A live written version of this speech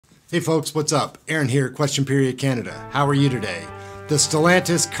Hey folks, what's up? Aaron here, Question Period Canada. How are you today? The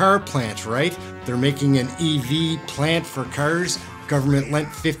Stellantis car plant, right? They're making an EV plant for cars. Government lent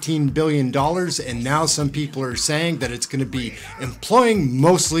 $15 billion, and now some people are saying that it's going to be employing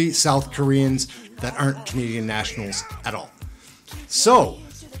mostly South Koreans that aren't Canadian nationals at all. So,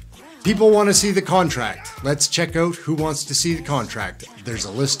 people want to see the contract. Let's check out who wants to see the contract. There's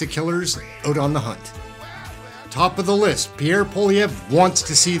a list of killers out on the hunt. Top of the list, Pierre Poilievre wants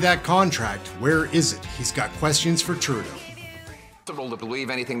to see that contract. Where is it? He's got questions for Trudeau. To believe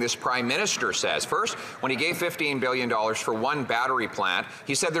anything this Prime Minister says. First, when he gave $15 billion for one battery plant,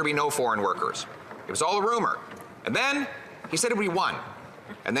 he said there'd be no foreign workers. It was all a rumor. And then he said it would be one.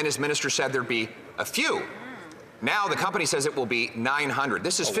 And then his minister said there'd be a few. Now the company says it will be 900.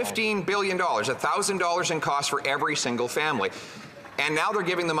 This is $15 billion, $1,000 in cost for every single family. And now they're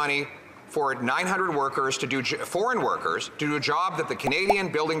giving the money for 900 workers to do, foreign workers, to do a job that the Canadian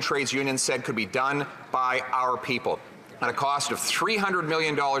Building Trades Union said could be done by our people, at a cost of $300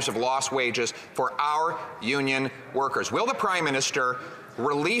 million of lost wages for our union workers. Will the Prime Minister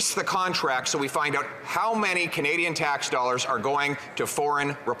release the contract so we find out how many Canadian tax dollars are going to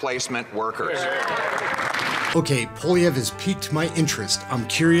foreign replacement workers? Okay, Poilievre has piqued my interest. I'm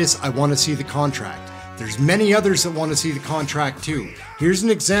curious, I want to see the contract. There's many others that want to see the contract too. Here's an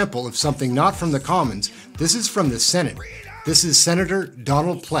example of something not from the Commons. This is from the Senate. This is Senator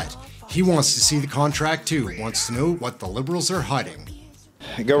Donald Plett. He wants to see the contract too, wants to know what the Liberals are hiding.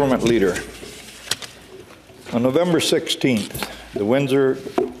 Government leader, on November 16th, the Windsor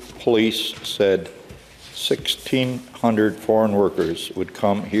police said 1,600 foreign workers would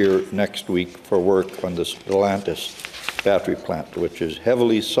come here next week for work on the Stellantis battery plant, which is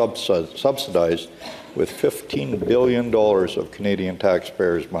heavily subsidized with $15 billion of Canadian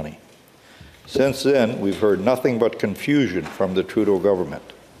taxpayers' money. Since then, we've heard nothing but confusion from the Trudeau government.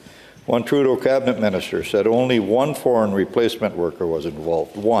 One Trudeau cabinet minister said only one foreign replacement worker was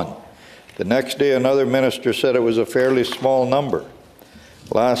involved, one. The next day, another minister said it was a fairly small number.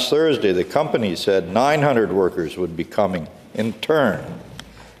 Last Thursday, the company said 900 workers would be coming in turn.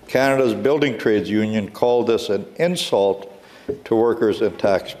 Canada's Building Trades Union called this an insult to workers and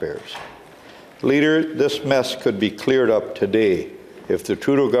taxpayers. Leader, this mess could be cleared up today if the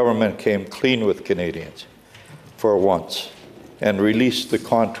Trudeau government came clean with Canadians for once and released the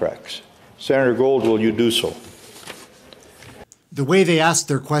contracts. Senator Gold, will you do so? The way they ask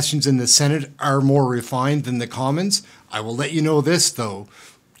their questions in the Senate are more refined than the Commons. I will let you know this, though.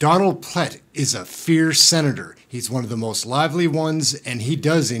 Donald Plett is a fierce senator. He's one of the most lively ones, and he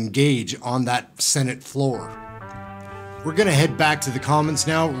does engage on that Senate floor. We're going to head back to the Commons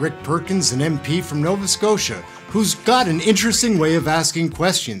now. Rick Perkins, an MP from Nova Scotia, who's got an interesting way of asking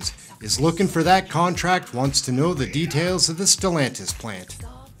questions, is looking for that contract, wants to know the details of the Stellantis plant.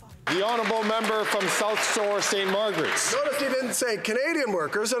 The honourable member from South Shore, St. Margaret's. Notice he didn't say Canadian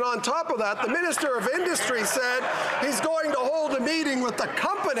workers, and on top of that, the Minister of Industry said he's going to hold a meeting with the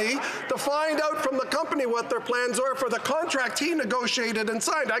company to find out from the company what their plans are for the contract he negotiated and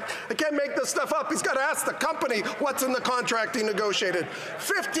signed. I can't make this stuff up. He's got to ask the company what's in the contract he negotiated.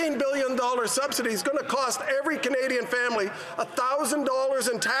 $15 billion subsidy is going to cost every Canadian family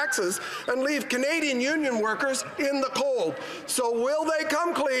 $1,000 in taxes and leave Canadian union workers in the cold. So will they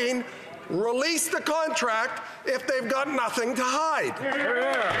come clean, release the contract if they've got nothing to hide?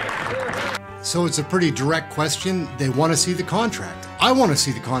 So it's a pretty direct question. They want to see the contract. I want to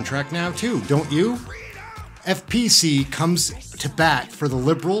see the contract now too, don't you? FPC comes to bat for the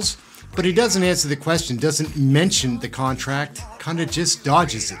Liberals, but he doesn't answer the question, doesn't mention the contract, kind of just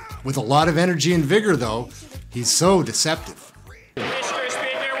dodges it. With a lot of energy and vigor though, he's so deceptive. Mr.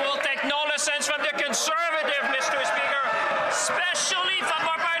 Speaker, we'll take no lessons from the Conservative, Mr. Speaker, especially from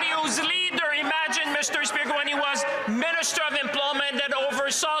our party whose leader, imagine, Mr. Speaker, when he was Minister of Employment, that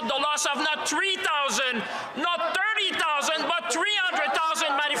oversaw the loss of not 3,000, not 30,000, but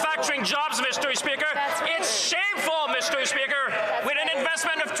 300,000 manufacturing jobs, Mr. Speaker. It's shameful, Mr. Speaker. With an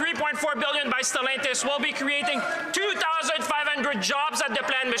investment of $3.4 billion by Stellantis, we'll be creating 2,500 jobs at the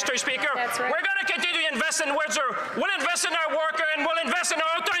plant, Mr. Speaker. That's right. We're going to continue to invest in Windsor. We'll invest in our worker and we'll invest in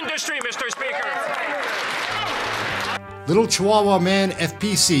our auto industry, Mr. Speaker. Little Chihuahua man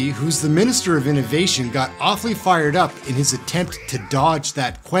FPC, who's the Minister of Innovation, got awfully fired up in his attempt to dodge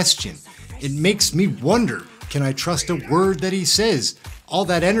that question. It makes me wonder, can I trust a word that he says? All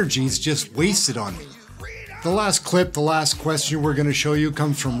that energy is just wasted on me. The last clip, the last question we're going to show you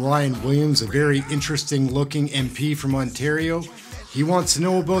comes from Ryan Williams, a very interesting looking MP from Ontario. He wants to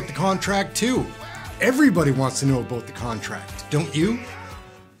know about the contract too. Everybody wants to know about the contract, don't you?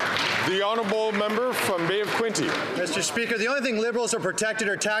 The honourable member from Bay of Quinte. Mr. Speaker, the only thing Liberals are protected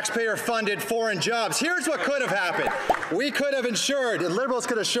are taxpayer-funded foreign jobs. Here's what could have happened. We could have ensured, and Liberals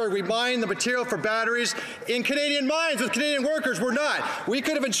could have ensured, we mine the material for batteries in Canadian mines with Canadian workers. We're not. We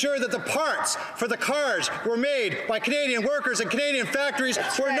could have ensured that the parts for the cars were made by Canadian workers and Canadian factories.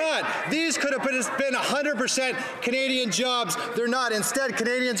 We're not. These could have been 100% Canadian jobs. They're not. Instead,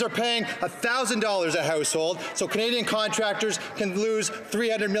 Canadians are paying $1,000 a household, so Canadian contractors can lose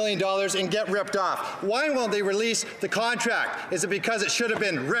 $300 million and get ripped off. Why won't they release the contract? Is it because it should have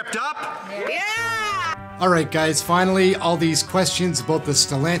been ripped up? Yeah! All right, guys, finally, all these questions about the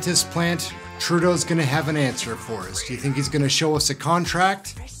Stellantis plant, Trudeau's going to have an answer for us. Do you think he's going to show us a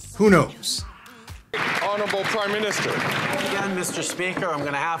contract? Who knows? Honourable Prime Minister. Again, Mr. Speaker, I'm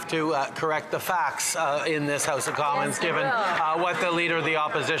going to have to correct the facts in this House of Commons, given what the Leader of the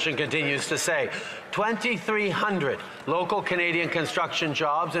Opposition continues to say. 2,300 local Canadian construction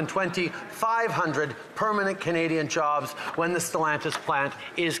jobs and 2,500 permanent Canadian jobs when the Stellantis plant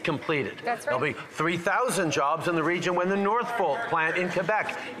is completed. That's right. There'll be 3,000 jobs in the region when the Northvolt plant in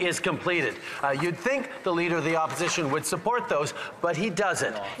Quebec is completed. You'd think the Leader of the Opposition would support those, but he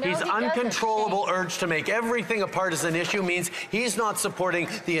doesn't. No, His uncontrollable urge to make everything a partisan issue means he's not supporting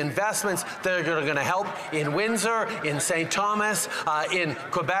the investments that are going to help in Windsor, in St. Thomas, in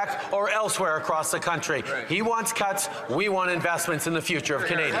Quebec, or elsewhere across the country. He wants cuts. We want investments in the future of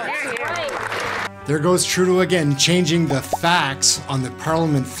Canadians. There goes Trudeau again, changing the facts on the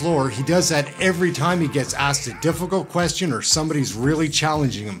Parliament floor. He does that every time he gets asked a difficult question or somebody's really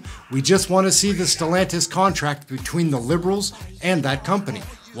challenging him. We just want to see the Stellantis contract between the Liberals and that company.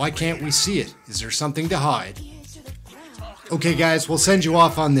 Why can't we see it? Is there something to hide? Okay guys, we'll send you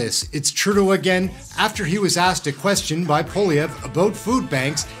off on this. It's Trudeau again after he was asked a question by Poilievre about food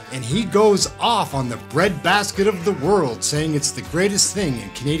banks, and he goes off on the breadbasket of the world, saying it's the greatest thing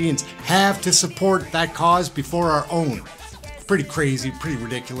and Canadians have to support that cause before our own. Pretty crazy, pretty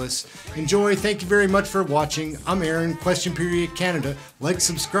ridiculous. Enjoy, thank you very much for watching. I'm Aaron, Question Period Canada. Like,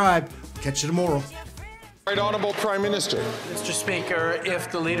 subscribe, catch you tomorrow. Right Honourable Prime Minister. Mr. Speaker,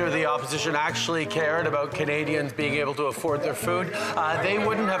 if the Leader of the Opposition actually cared about Canadians being able to afford their food, they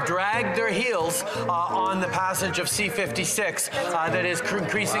wouldn't have dragged their heels on the passage of C-56 that is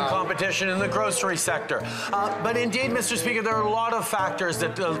increasing competition in the grocery sector. But indeed, Mr. Speaker, there are a lot of factors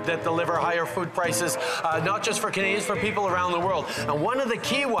that deliver higher food prices, not just for Canadians, for people around the world. And one of the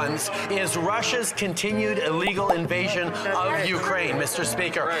key ones is Russia's continued illegal invasion of Ukraine, Mr.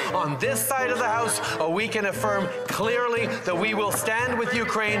 Speaker. On this side of the House, we can affirm clearly that we will stand with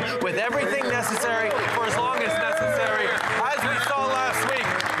Ukraine with everything necessary for as long as necessary. As we saw last week,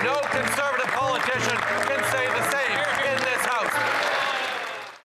 no Conservative politician can say the same.